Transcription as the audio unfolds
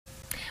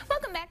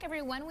back,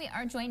 everyone. We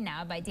are joined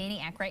now by Danny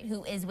Ackright,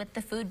 who is with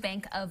the Food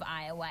Bank of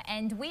Iowa.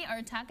 And we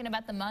are talking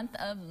about the month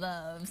of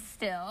love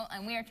still,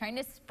 and we are trying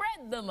to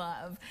spread the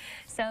love.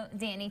 So,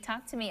 Danny,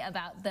 talk to me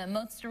about the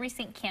most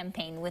recent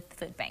campaign with the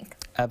Food Bank.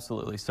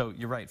 Absolutely. So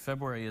you're right,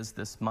 February is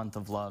this month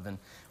of love, and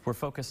we're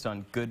focused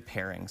on good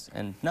pairings,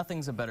 and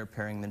nothing's a better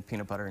pairing than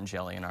peanut butter and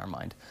jelly in our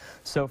mind.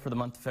 So for the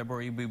month of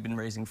February, we've been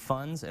raising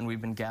funds, and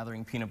we've been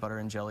gathering peanut butter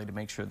and jelly to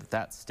make sure that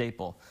that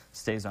staple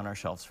stays on our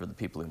shelves for the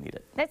people who need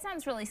it. That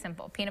sounds really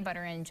simple, peanut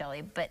butter and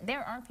jelly, but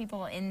there are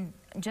people in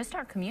just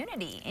our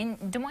community in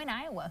Des Moines,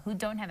 Iowa, who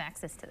don't have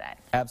access to that.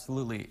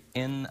 Absolutely.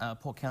 In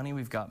Polk County,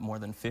 we've got more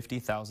than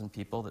 50,000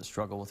 people that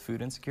struggle with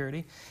food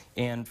insecurity,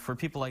 and for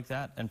people like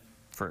that, and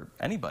for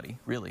anybody,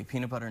 really,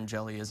 peanut butter and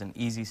jelly is an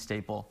easy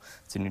staple.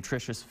 It's a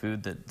nutritious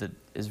food that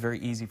is very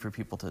easy for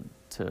people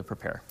to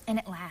prepare. And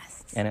it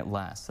lasts. And it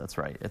lasts, that's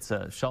right. It's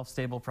a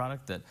shelf-stable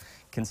product that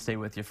can stay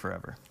with you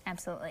forever.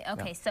 Absolutely.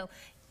 Okay, Yeah. so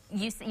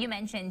you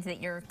mentioned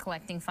that you're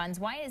collecting funds.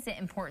 Why is it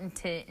important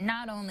to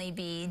not only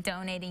be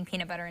donating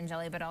peanut butter and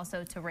jelly, but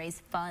also to raise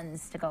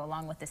funds to go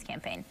along with this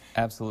campaign?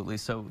 Absolutely.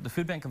 So the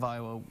Food Bank of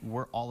Iowa,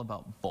 we're all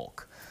about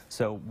bulk.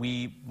 So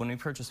when we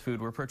purchase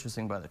food, we're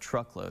purchasing by the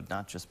truckload,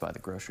 not just by the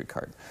grocery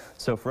cart.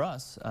 So for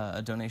us,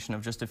 a donation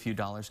of just a few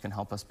dollars can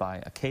help us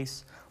buy a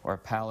case or a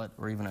pallet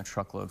or even a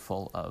truckload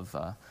full of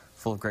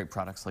great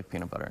products like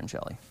peanut butter and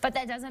jelly. But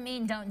that doesn't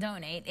mean don't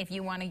donate if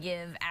you want to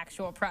give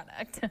actual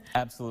product.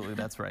 Absolutely,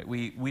 that's right.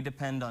 We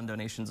depend on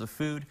donations of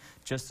food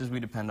just as we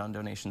depend on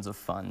donations of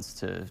funds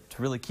to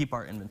really keep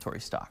our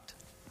inventory stocked.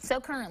 So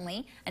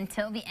currently,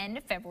 until the end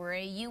of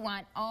February, you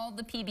want all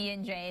the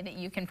PB&J that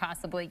you can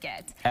possibly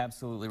get.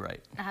 Absolutely right.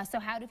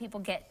 So how do people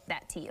get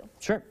that to you?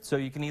 Sure. So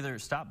you can either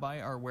stop by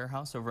our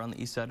warehouse over on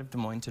the east side of Des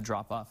Moines to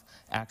drop off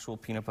actual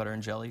peanut butter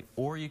and jelly,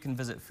 or you can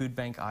visit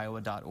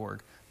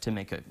foodbankiowa.org to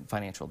make a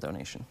financial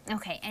donation.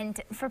 Okay, and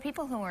for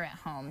people who are at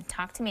home,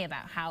 talk to me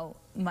about how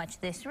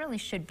much this really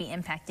should be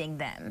impacting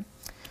them.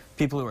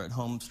 People who are at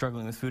home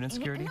struggling with food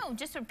insecurity? No,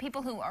 just for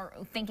people who are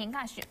thinking,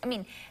 gosh, I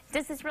mean,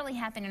 does this really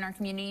happen in our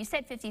community? You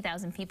said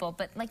 50,000 people,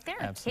 but like there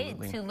are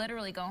Absolutely. kids who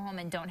literally go home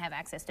and don't have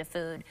access to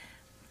food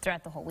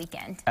throughout the whole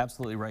weekend.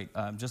 Absolutely right.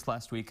 Just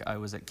last week, I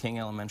was at King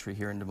Elementary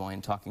here in Des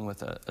Moines talking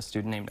with a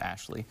student named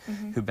Ashley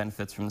who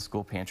benefits from the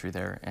school pantry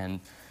there.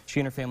 And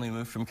she and her family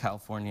moved from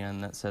California,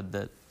 and that said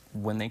that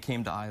when they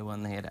came to Iowa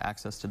and they had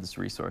access to this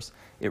resource,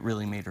 it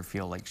really made her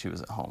feel like she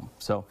was at home.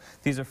 So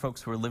these are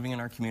folks who are living in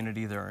our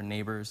community. They're our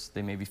neighbors.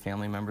 They may be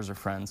family members or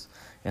friends,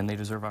 and they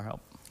deserve our help.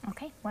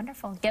 Okay,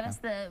 wonderful. Give us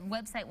the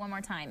website one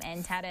more time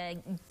and how to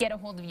get a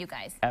hold of you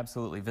guys.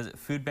 Absolutely. Visit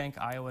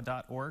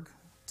foodbankiowa.org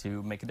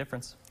to make a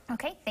difference.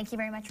 Okay, thank you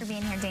very much for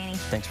being here, Danny.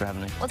 Thanks for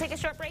having me. We'll take a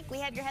short break. We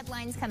have your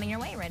headlines coming your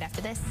way right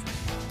after this.